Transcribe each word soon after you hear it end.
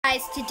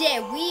guys, today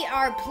we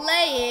are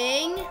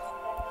playing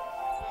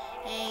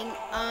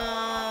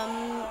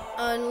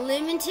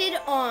Unlimited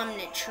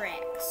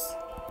Omnitrix.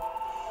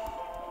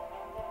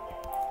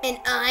 And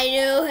I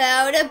know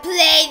how to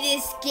play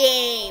this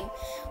game.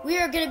 We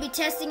are going to be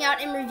testing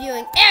out and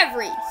reviewing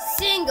every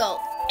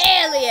single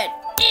alien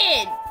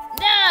in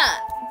the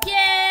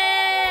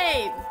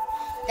game.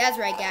 That's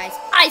right, guys.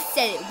 I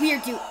said it. We are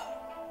doing...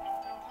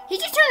 He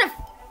just turned a...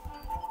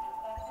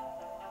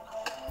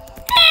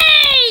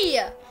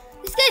 Hey!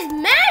 This guy's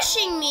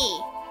mashing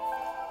me.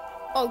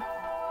 Oh.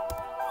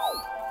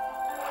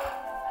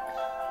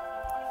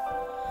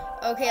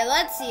 Okay,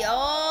 let's see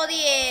all the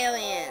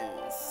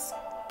aliens.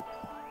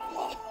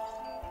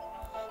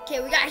 Okay,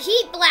 we got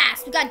Heat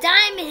Blast, we got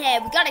Diamond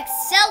Head, we got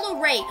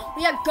Accelerate,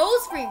 we got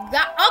Ghost Freak, we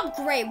got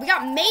Upgrade, we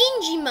got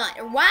Mangy Mutt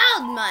or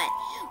Wild Mutt,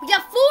 we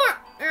got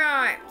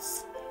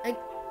Forearms.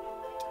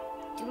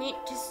 We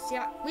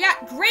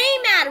got Gray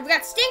Matter, we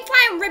got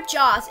Stinkfly and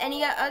Ripjaws.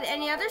 Any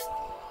others?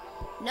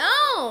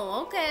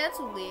 No. Okay, that's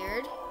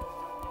weird.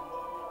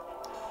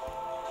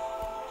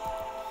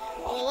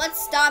 Well, let's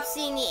stop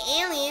seeing the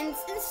aliens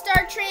and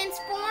start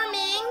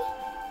transforming.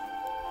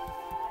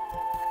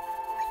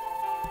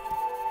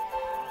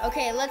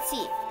 Okay, let's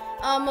see.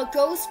 A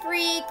Ghost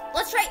Freak.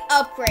 Let's try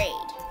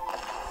Upgrade.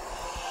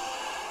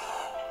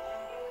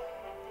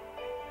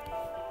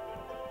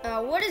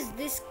 What is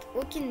this?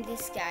 What can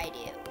this guy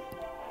do?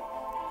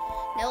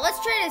 Now let's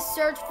try to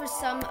search for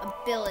some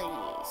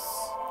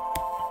abilities.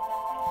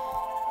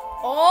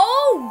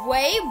 Oh,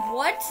 wait,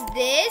 what's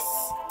this?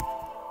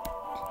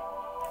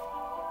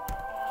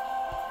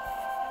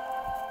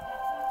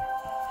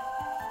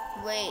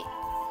 Wait.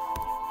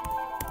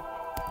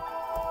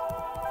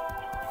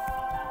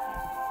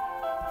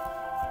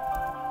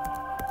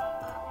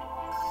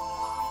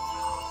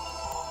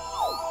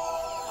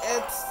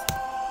 Oops.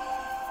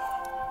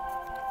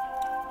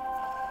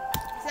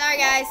 Sorry,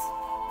 guys.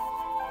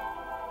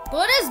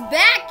 Put us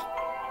back.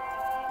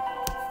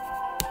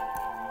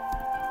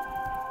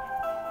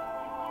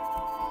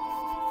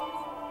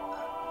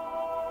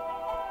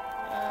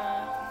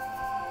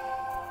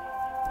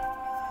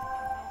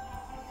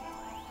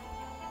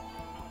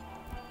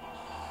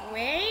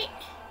 Wait.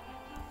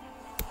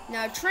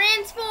 Now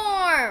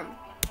transform.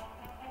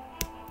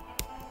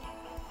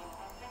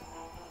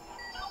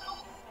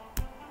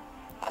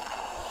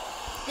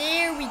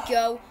 There we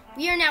go.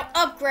 We are now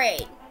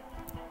Upgrade.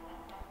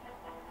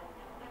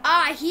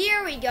 Ah,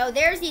 here we go.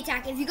 There's the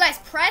attack. If you guys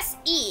press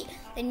E,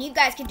 then you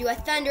guys can do a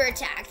thunder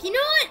attack. You know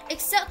what?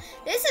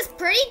 This is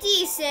pretty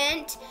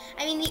decent.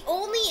 I mean, the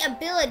only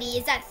ability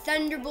is that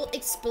Thunderbolt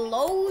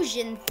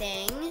explosion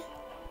thing.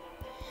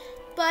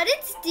 But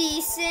it's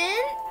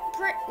decent.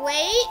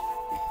 Wait.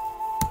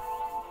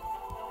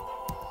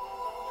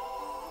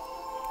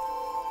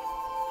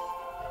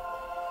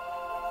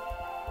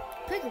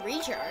 Quick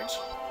recharge.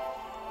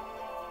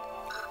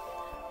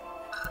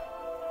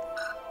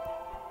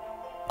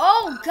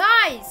 Oh,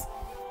 guys.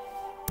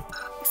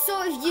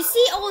 So if you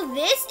see all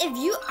this,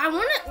 I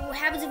wonder what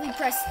happens if we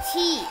press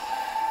T.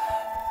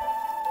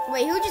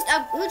 Wait, who just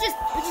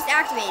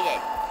activated?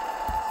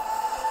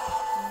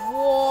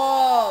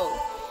 Whoa.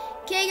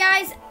 Okay,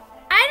 guys,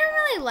 I don't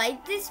really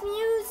like this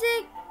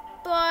music,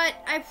 but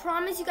I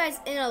promise you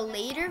guys in a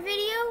later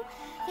video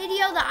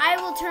that I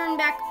will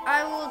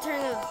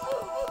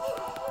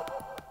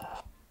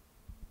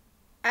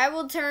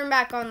turn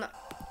back on the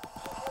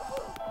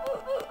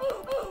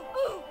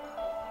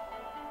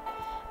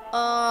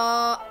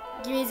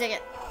give me a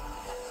second.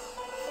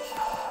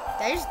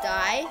 Did I just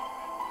die?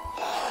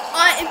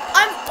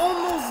 I'm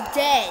almost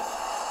dead.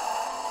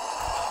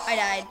 I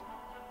died.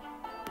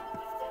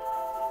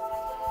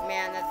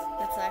 Man,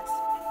 that sucks.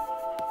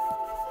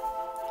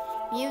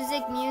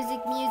 Music.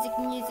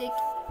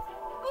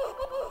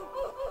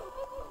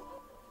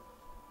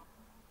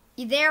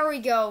 There we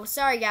go.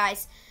 Sorry,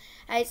 guys.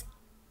 I'm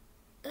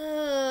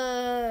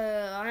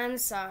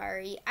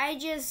sorry.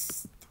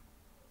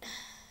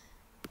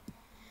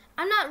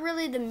 I'm not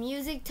really the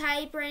music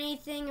type or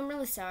anything. I'm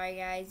really sorry,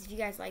 guys, if you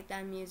guys like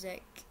that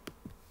music.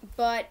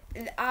 But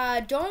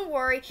don't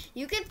worry.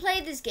 You can play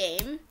this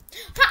game.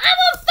 I'm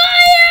on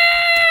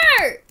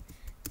fire!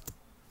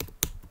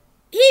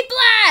 Heat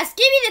Blast!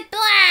 Give me the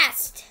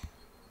blast!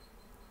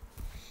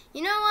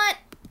 You know what?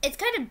 It's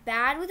kind of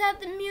bad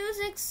without the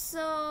music,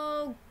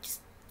 so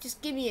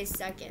just give me a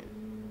second.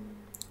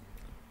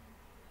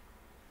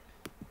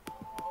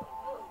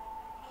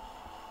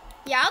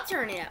 Yeah, I'll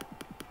turn it up.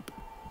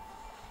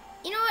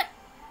 You know what?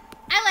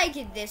 I like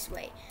it this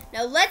way.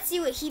 Now let's see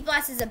what Heat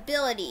Blast's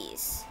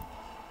abilities.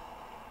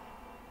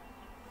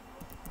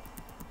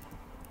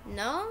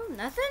 No?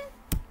 Nothing?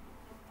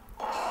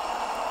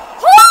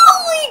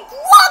 Holy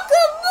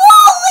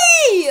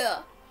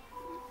guacamole!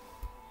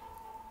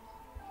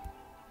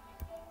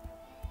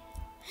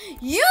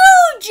 You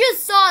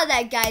just saw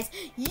that, guys.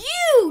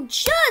 You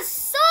just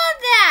saw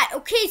that.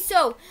 Okay,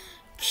 so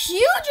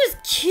Q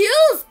just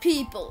kills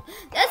people.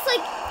 That's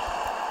like...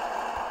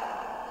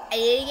 I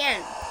did it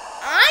again.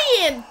 I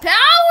am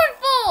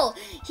powerful!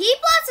 Heat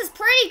Blast is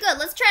pretty good.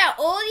 Let's try out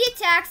all the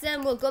attacks,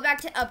 then we'll go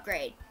back to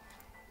upgrade.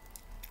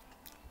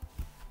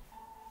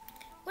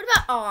 What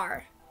about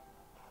R?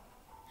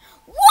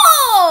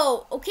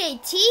 Whoa! Okay,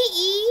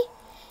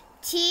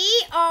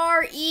 T,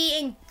 R, E,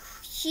 and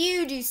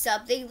Q do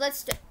something.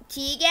 Let's do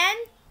T again.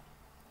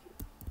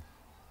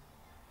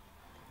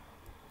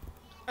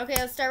 Okay,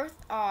 let's start with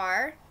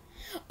R.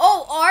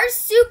 Oh, R's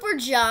super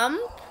jump.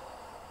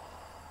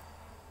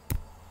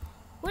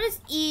 What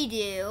does E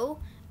do?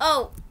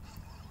 Oh,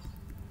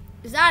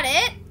 is that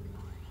it?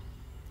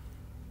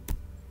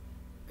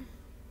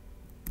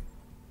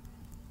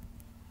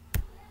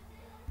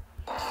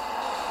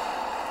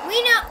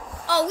 We know.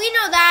 Oh, we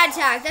know that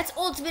attack. That's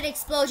Ultimate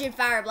Explosion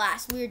Fire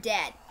Blast. We're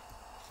dead.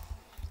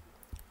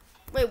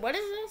 Wait, what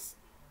is this?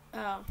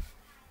 Oh.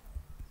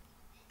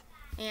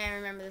 Yeah, I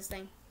remember this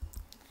thing.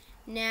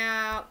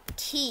 Now,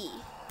 T.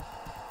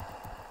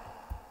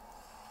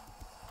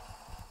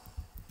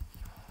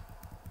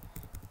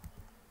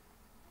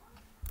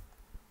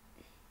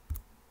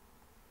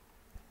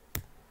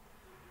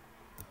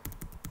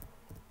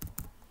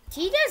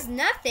 T does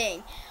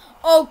nothing.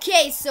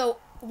 Okay, so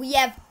we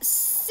have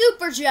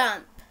Super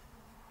Jump.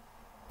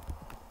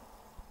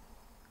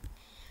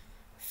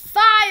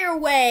 Fire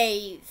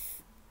Wave.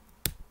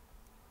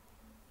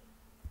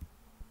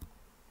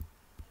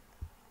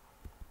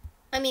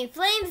 I mean,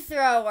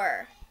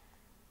 Flamethrower.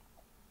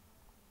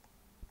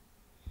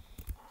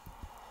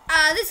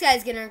 This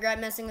guy's gonna regret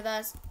messing with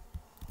us.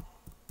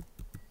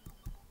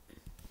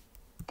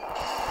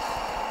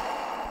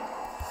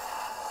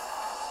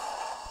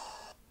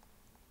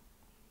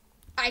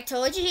 I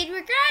told you he'd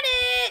regret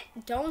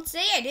it. Don't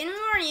say I didn't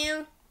warn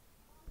you.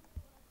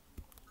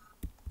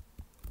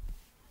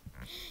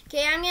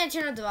 Okay, I'm gonna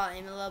turn up the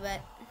volume a little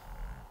bit.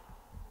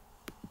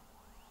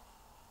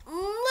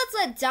 Let's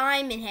let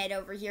Diamond Head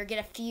over here get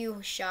a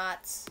few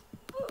shots.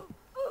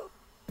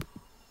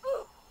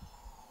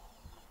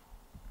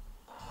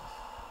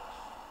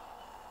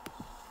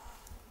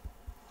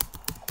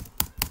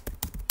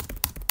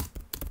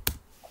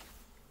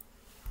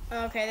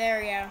 Okay, there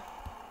we go.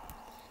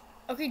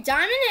 Okay,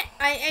 Diamond.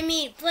 I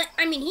mean,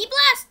 Heat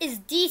Blast is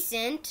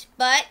decent,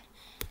 but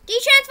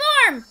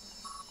de-transform.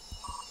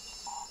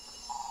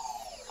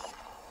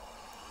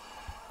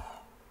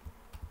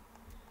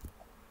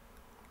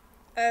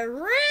 I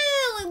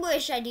really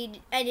wish I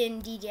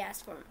didn't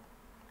de-transform.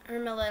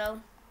 I'm a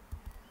little.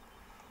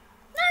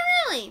 Not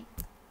really.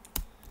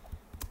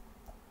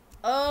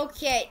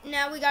 Okay,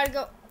 now we gotta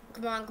go.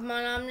 Come on,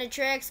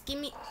 Omnitrix, give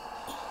me.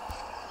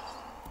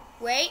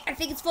 Wait, I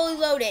think it's fully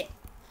loaded.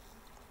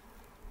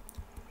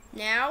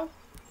 Now.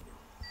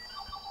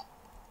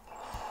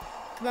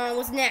 Come on,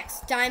 what's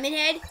next? Diamond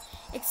Head.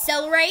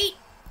 Accelerate.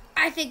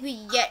 I think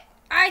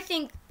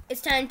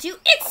it's time to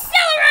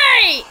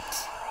accelerate!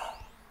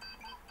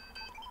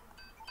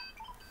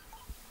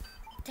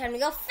 Time to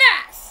go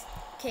fast.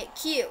 Okay,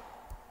 Q.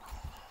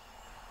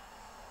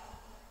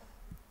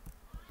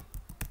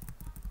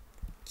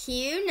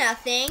 Q,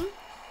 nothing.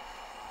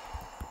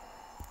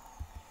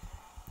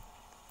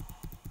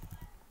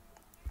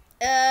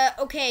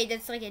 Okay,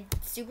 that's like a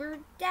super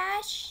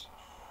dash.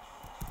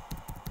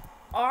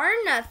 R,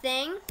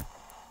 nothing.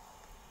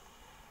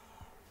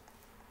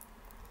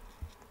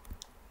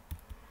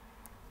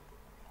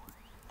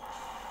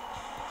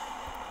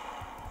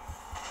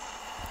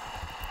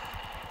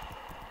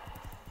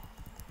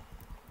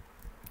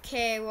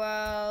 Okay,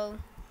 well.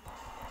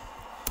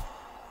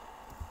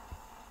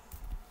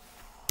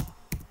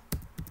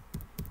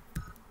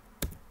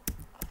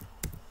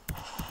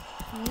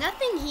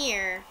 Nothing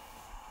here.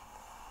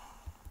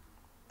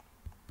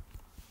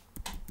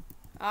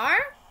 R?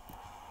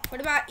 What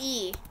about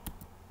E?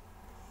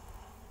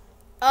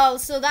 Oh,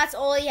 so that's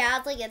all he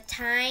has, like a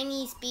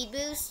tiny speed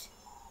boost?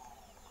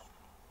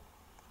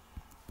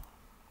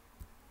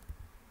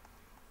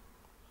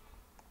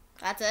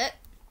 That's it?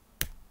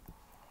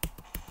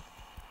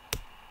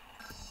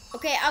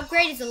 Okay,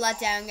 upgrade is a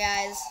letdown,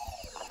 guys.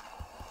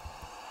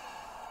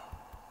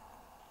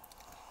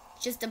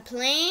 Just a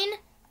plain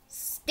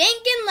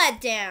stinking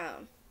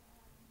letdown.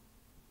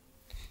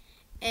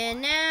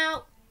 And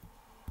now,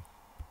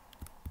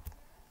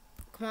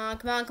 come on.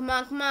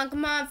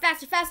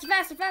 Faster.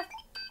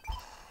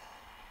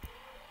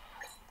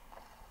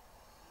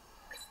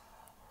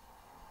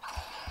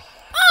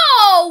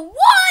 Oh,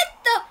 what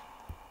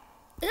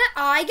the? Is that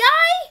Eye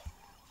Guy?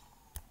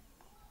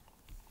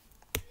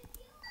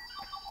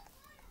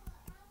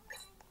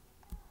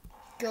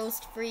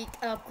 Ghost Freak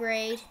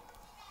upgrade.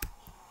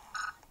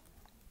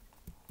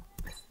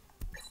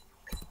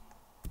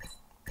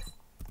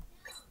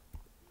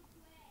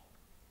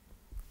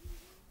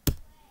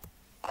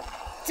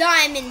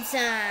 Diamond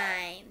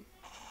time.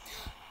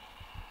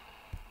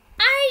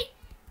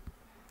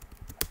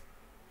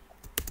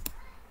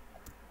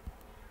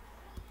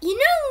 You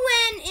know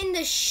when in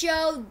the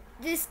show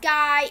this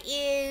guy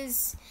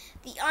is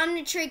the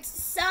Omnitrix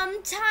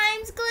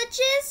sometimes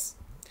glitches?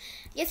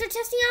 I guess we're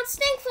testing out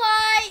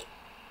Stinkfly.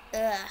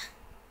 Ugh.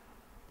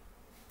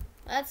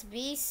 Let's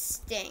be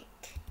Stink.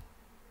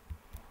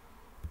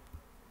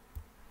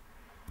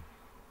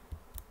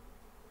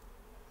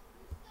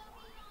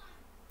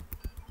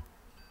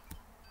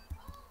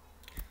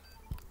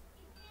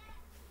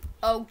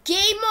 Uh-oh,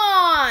 game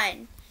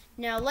on!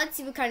 Now, let's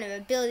see what kind of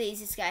abilities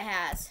this guy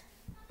has.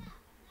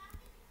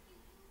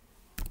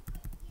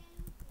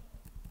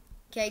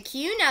 Okay,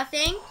 Q,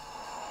 nothing.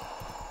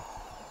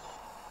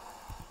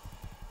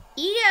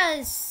 E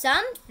does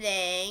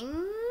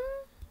something.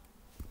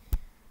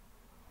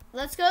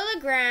 Let's go to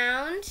the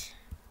ground.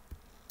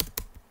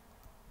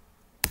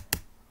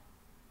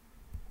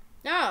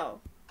 No.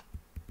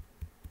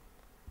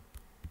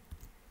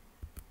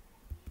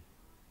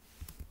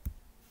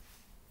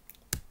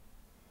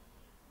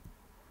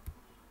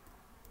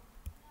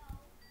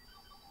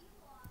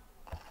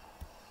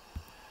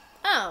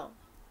 Oh.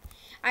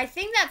 I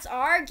think that's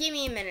R. Give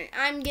me a minute.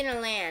 I'm gonna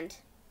land.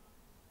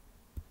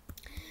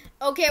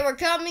 Okay, we're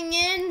coming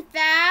in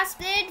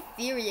fast and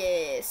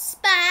furious.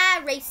 Spy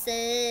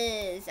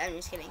races. I'm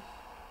just kidding.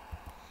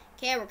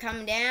 Okay, we're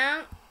coming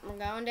down. We're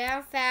going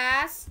down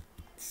fast.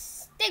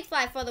 Stick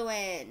fly for the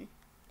win.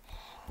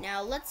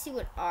 Now, let's see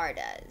what R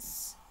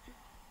does.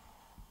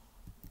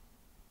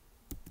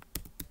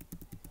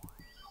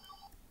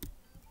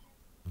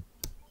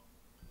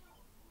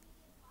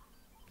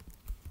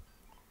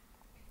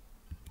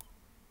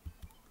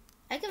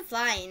 I can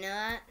fly, you know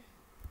that?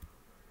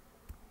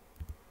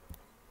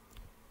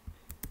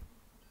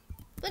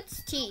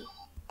 What's T?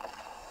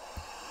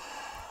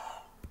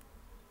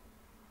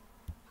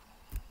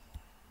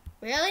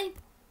 Really?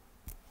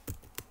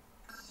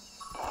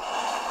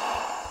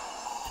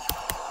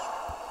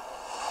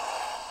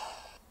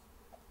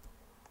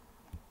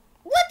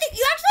 What the?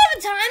 You actually have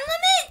a time limit?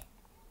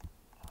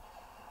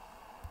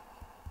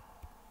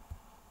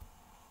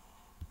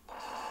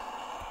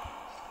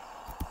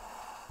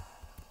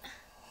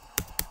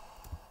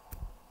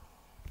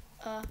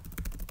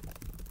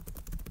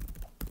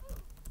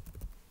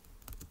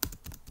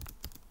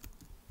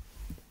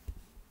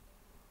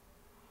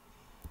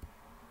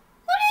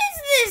 What is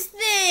this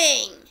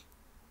thing?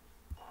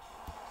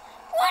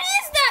 What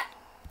is that?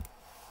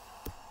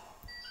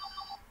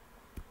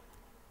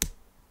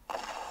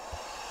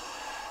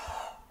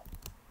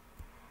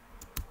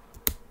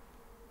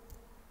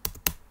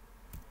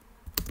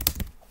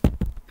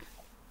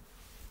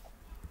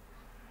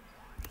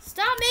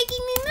 Stop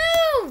making me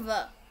move!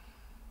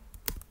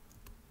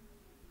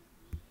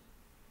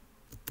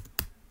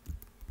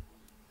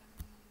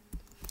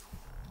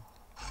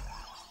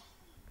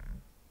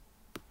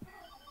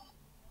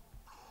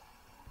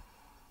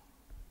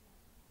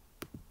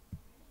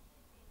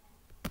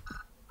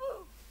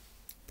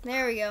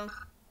 There we go.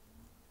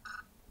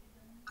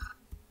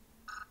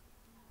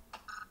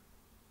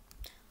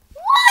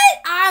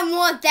 What? I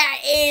want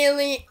that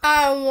alien.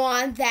 I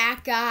want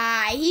that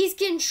guy. He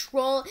can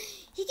control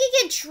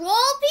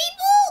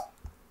people?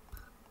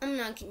 I'm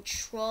not a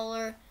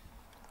controller.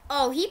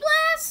 Oh, he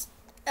blasts?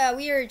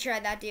 We already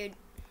tried that, dude.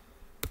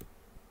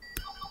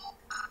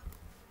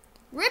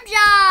 Rip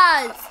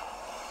Jaws!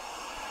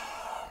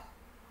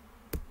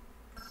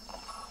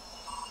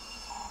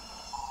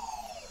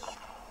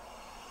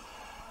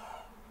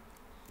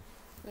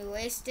 We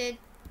wasted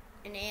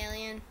an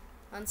alien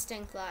on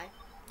Stinkfly.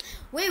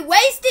 We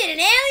wasted an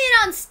alien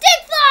on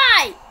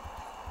Stinkfly!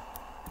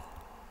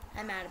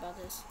 I'm mad about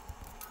this.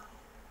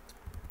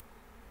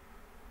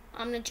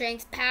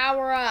 Omnitrain's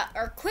power up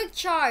or quick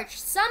charge,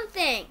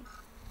 something.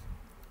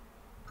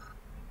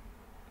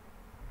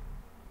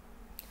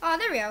 Oh,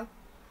 there we go.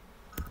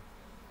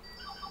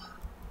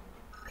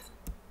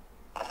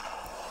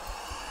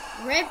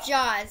 Rip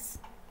Jaws.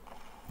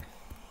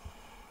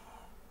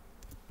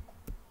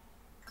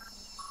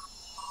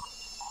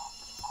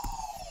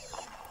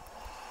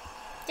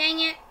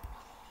 Dang it.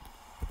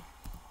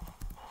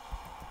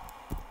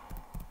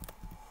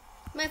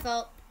 My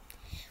fault.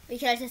 We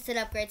could have tested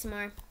upgrade some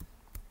more.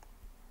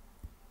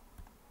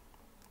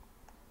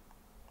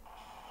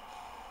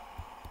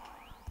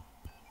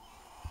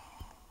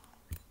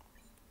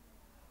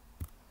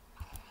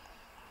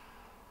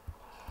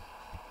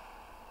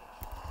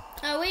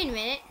 Oh, wait a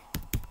minute.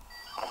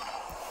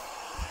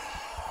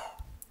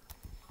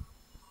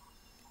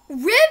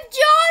 Rip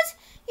Jaws?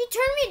 You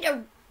turned me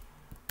to...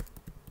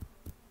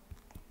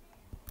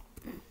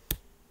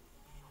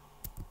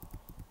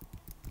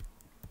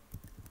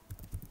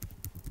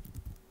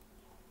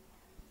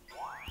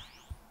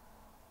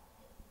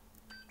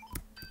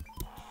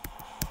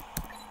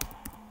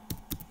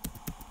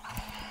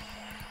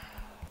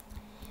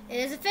 It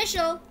is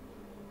official.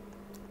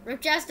 Rip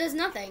Jaws does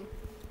nothing.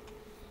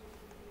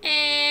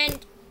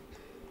 And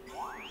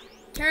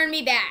turn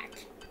me back.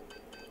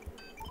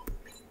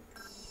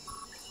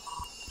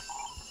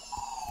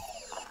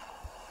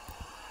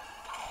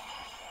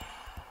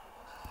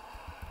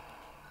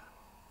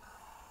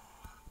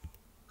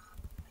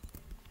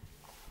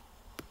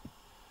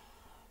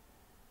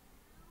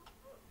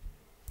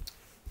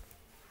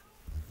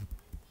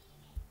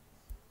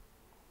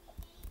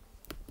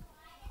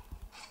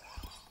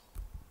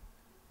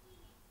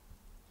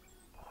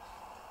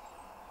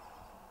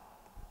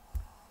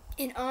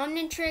 An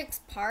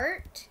Omnitrix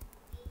part?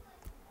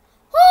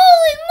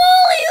 Holy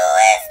moly, who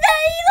is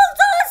that? He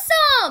looks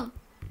awesome!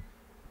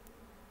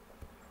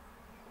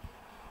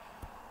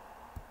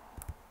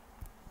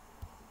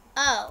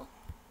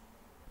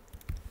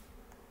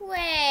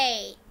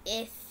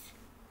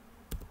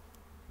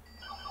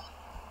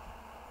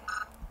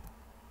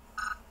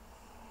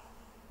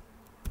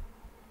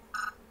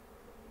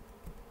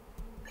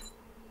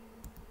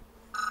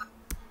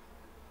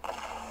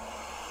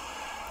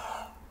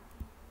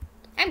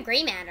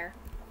 gray matter.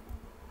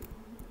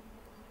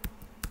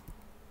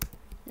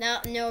 No,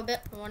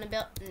 one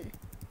build.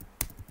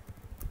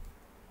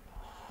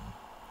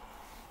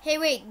 Hey,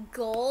 wait,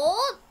 gold?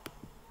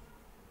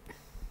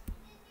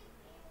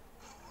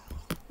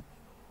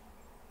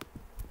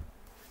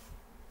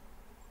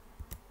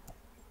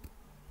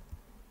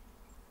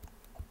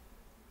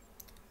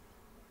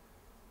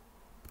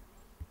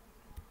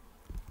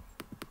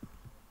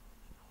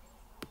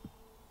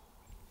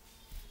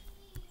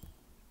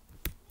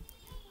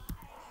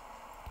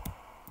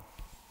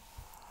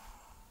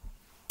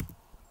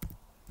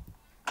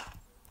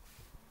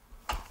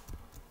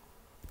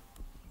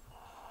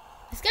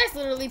 This guy's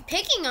literally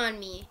picking on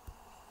me.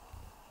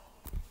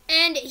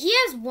 And he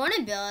has one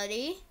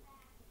ability.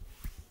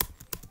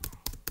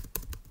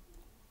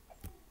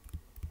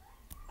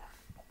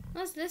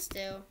 What's this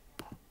do?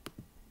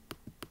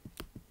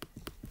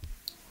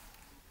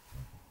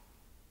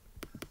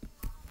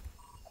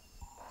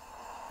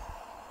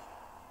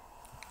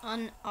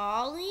 On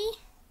Ollie?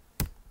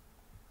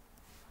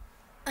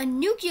 A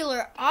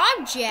nuclear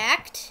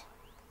object?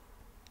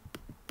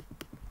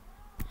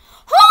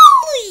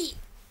 Holy!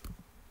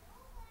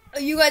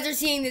 You guys are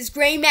seeing this.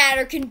 Gray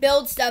matter can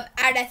build stuff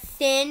out of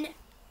thin.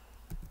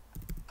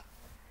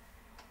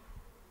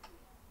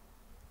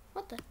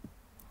 What the?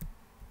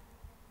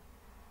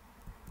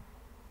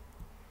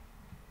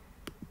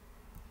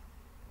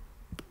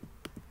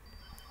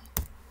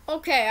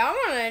 Okay, I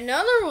want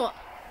another one.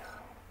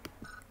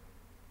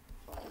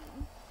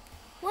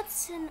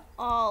 What's an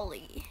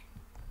Ollie?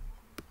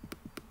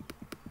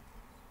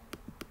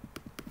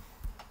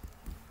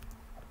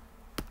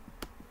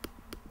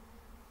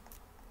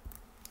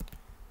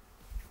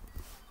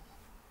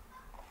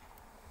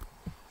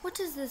 What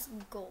is this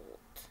gold?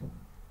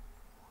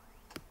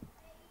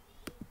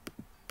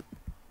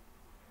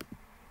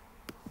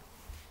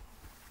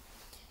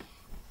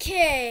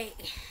 Okay.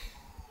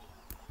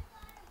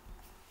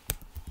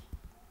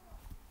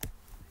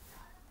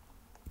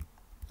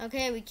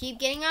 Okay, we keep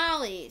getting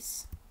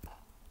Ollies.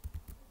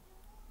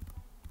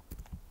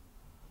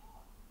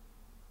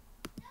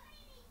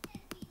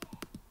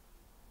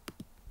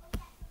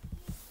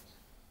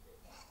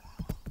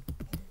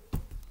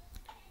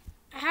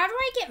 How do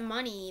I get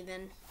money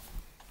even?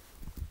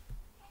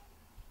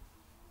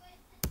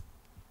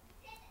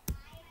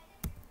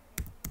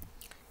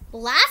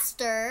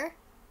 Blaster?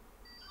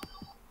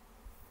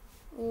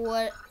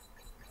 What?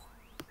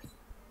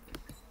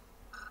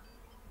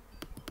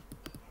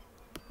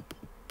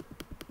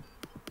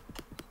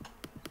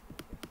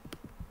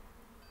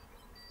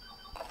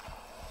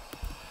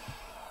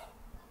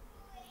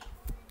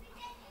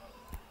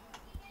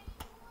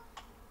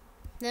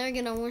 They're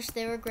gonna wish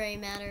they were gray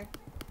matter.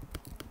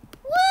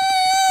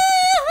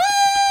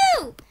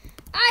 Woohoo!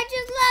 I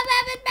just love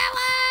having power!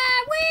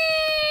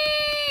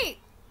 Whee!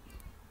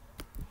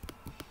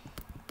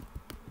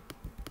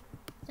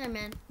 Sorry,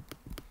 man.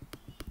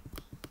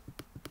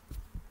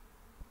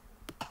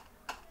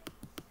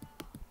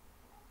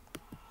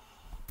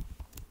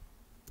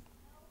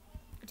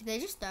 Did they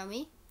just throw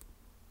me?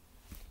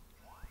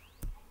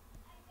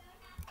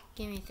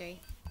 Give me 3.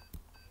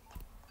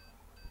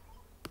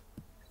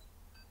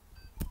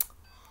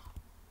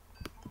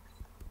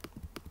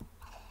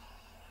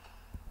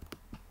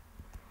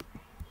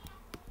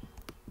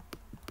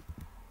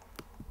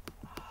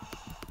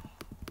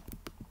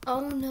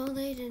 Oh no,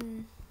 they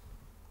didn't.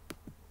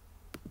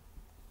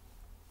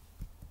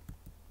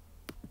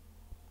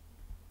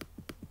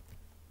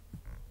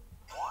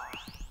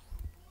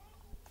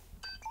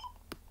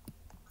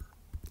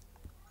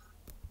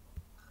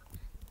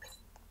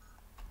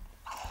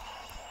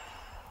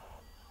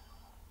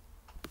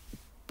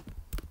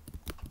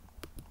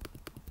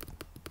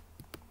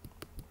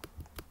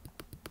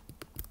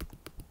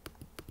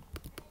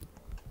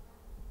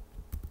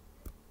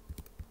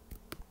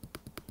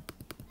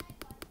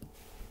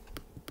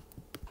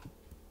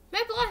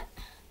 My blood.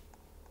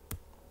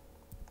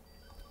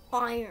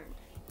 Iron.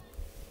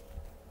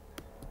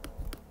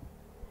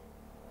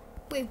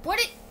 Wait, what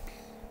it?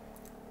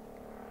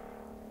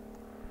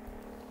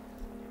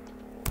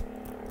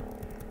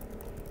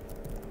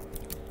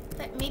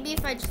 But maybe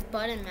if I just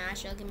button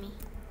mash, it'll give me.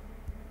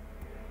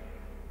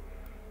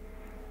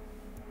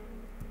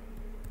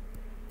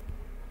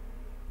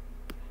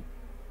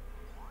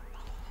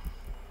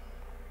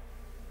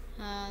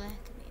 That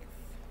could be.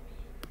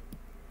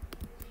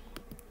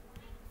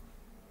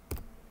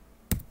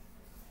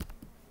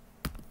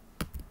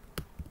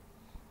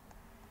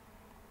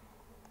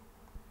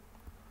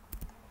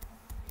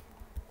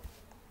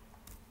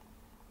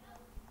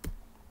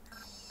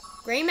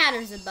 Gray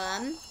matter's a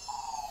bum.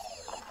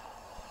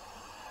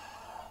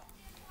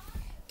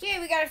 Okay,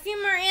 we got a few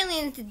more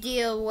aliens to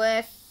deal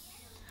with.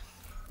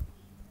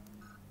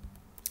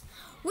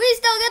 We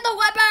still get the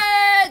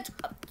weapons!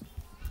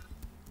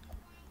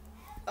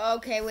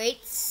 Okay,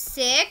 wait.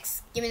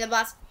 6. Give me the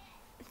blast.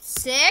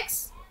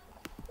 6.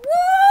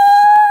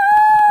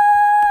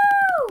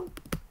 Woo!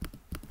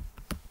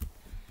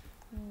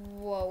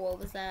 Whoa, what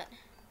was that?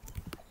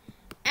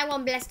 I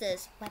want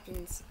blasters.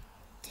 Weapons.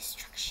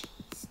 Destruction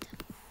stuff.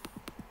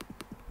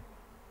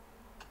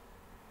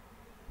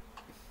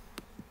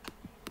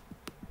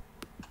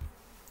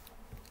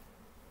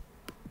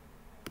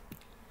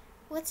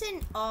 What's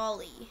an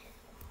ollie?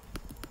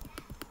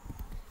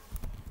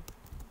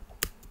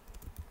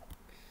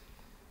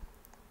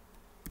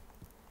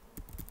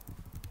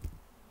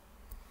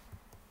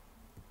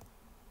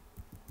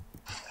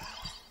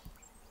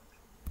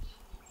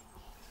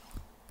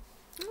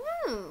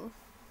 Ooh.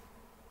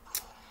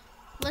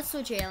 Let's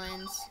switch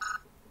aliens.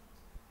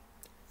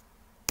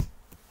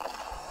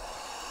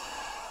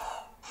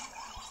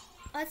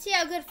 Let's see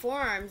how good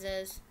Forearms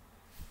is.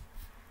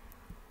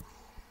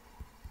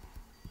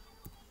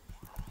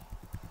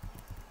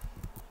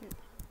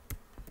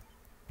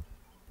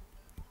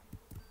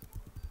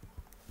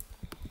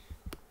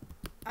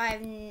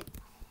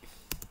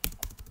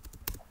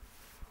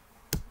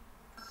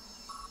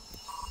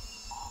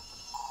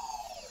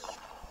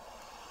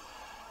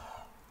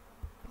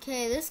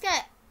 Okay, this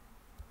guy.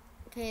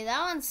 Okay,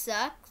 that one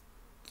sucks.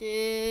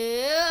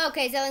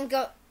 Okay, so let's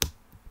go.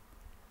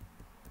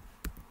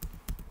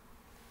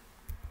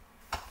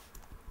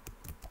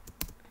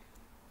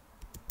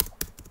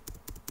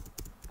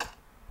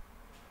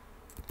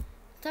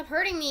 Stop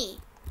hurting me.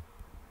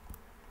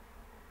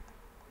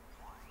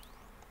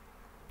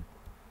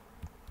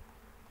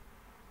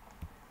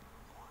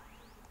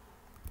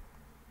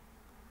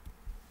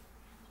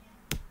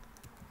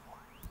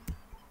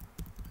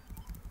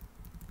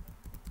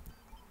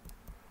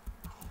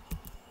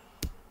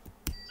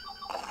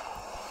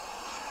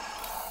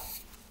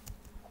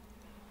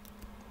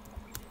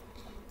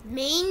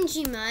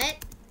 Mangy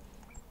Mutt.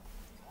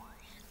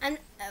 And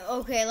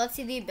okay, let's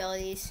see the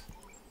abilities.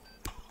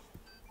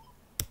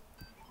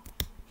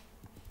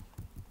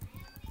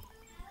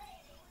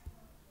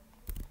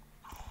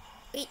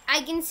 Wait,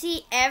 I can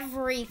see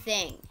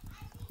everything.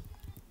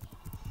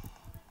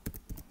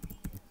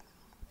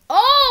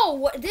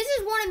 Oh, this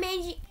is one of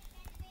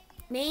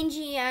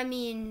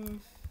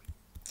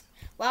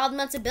Wild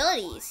Mutt's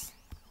abilities.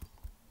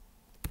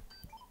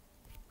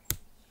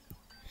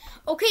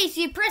 Okay,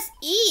 so you press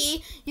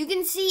E, you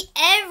can see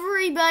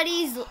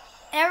everybody's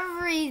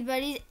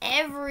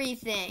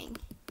everything.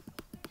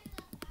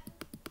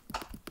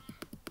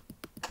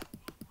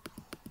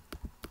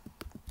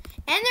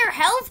 And their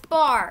health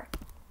bar.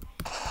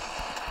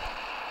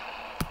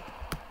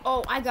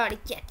 Oh, I gotta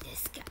get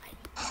this guy.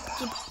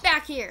 Get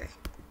back here.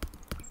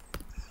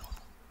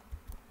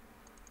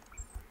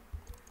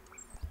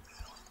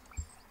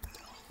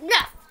 No.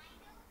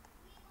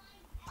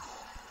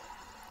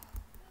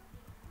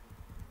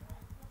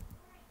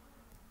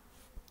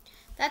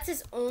 That's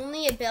his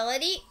only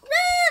ability?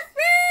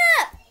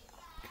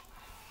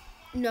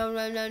 No,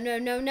 no, no, no,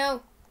 no,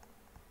 no.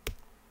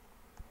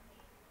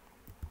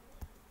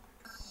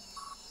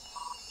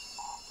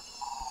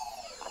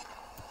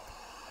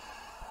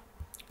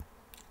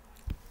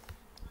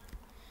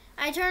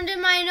 I turned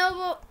in my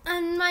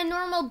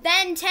normal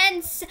Ben 10.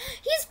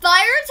 He's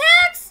fire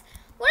attacks?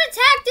 What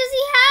attack does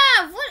he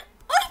have? What?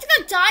 Oh, he's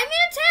got diamond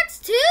attacks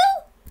too?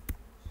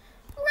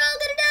 We're all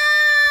gonna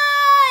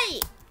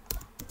die.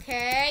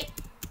 Okay.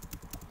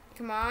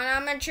 Come on,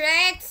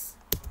 Omnitrix.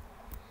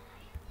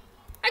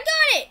 I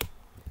got it.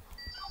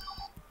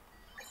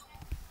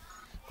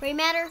 Gray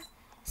Matter,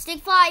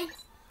 Stick Fly,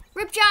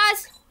 Rip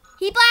Jaws,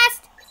 Heat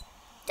Blast,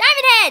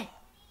 Diamond Head.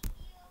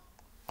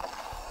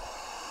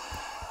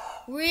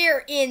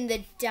 We're in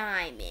the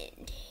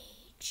Diamond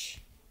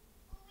Age.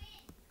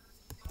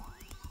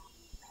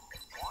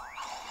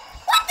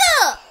 What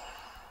the?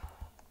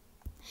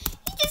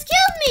 He just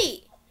killed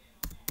me.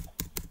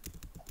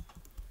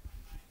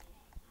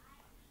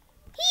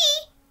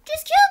 He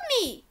just killed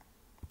me.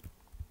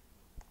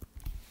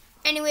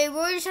 Anyway,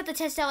 we'll just have to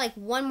test out like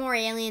one more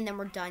alien, then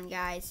we're done,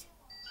 guys.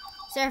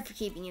 Sorry for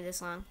keeping you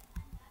this long.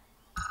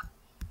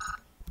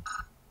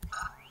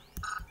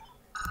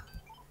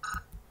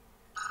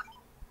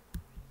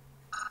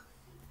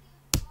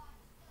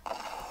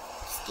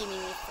 Just give me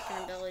these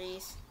freaking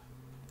abilities.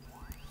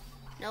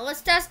 Now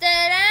let's test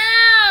it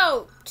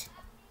out!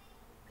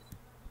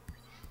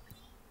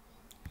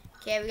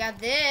 Okay, we got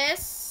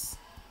this.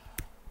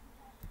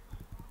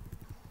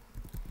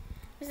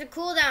 There's a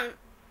cooldown.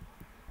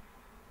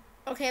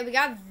 Okay, we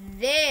got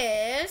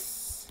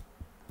this.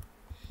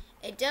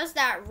 It does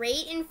that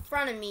right in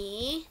front of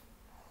me.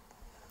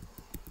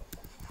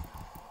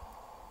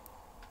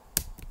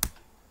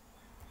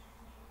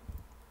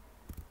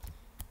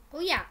 Oh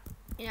yeah,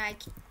 and I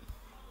can.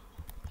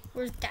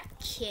 Where's that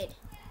kid?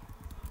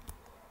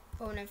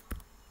 Oh no.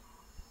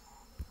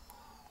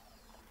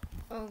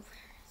 Oh,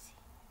 where is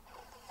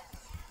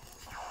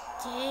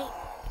he? Dang.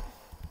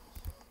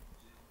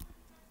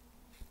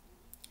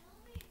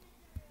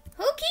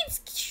 Who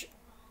keeps?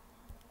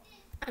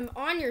 I'm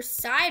on your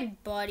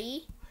side,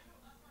 buddy.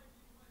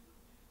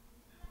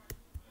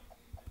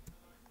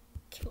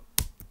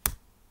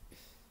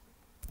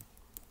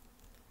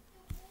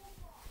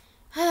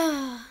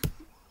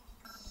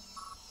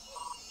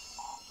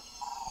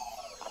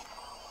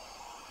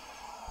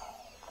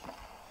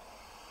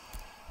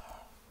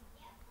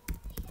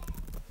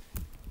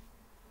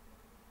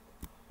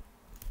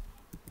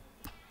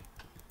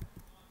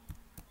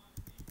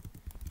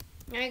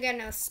 I got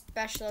no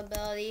special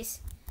abilities.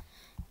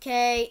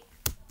 Okay,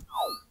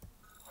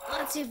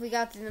 Let's see if we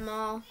got through them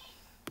all.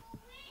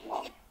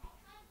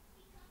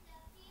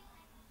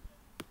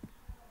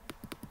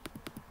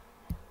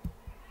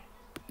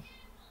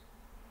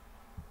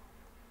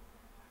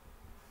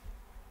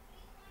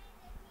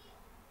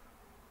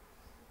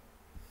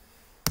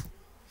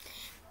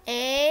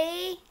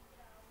 A.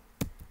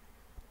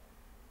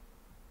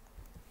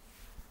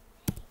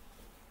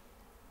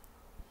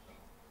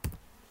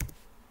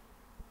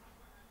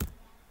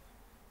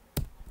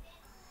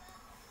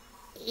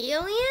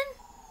 Alien?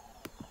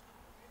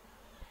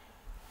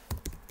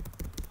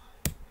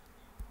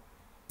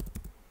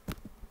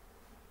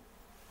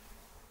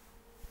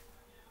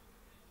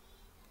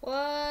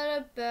 What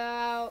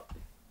about...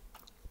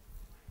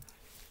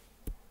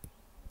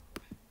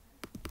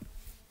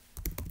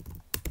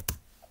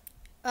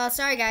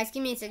 sorry guys,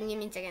 give me a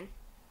second.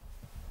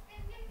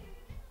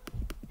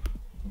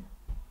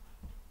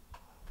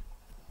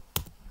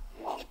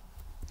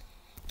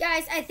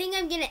 Guys, I think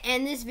I'm gonna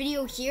end this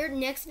video here.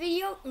 Next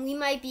video, we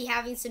might be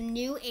having some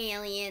new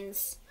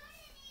aliens.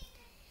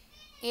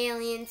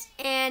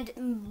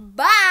 And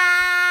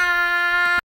bye!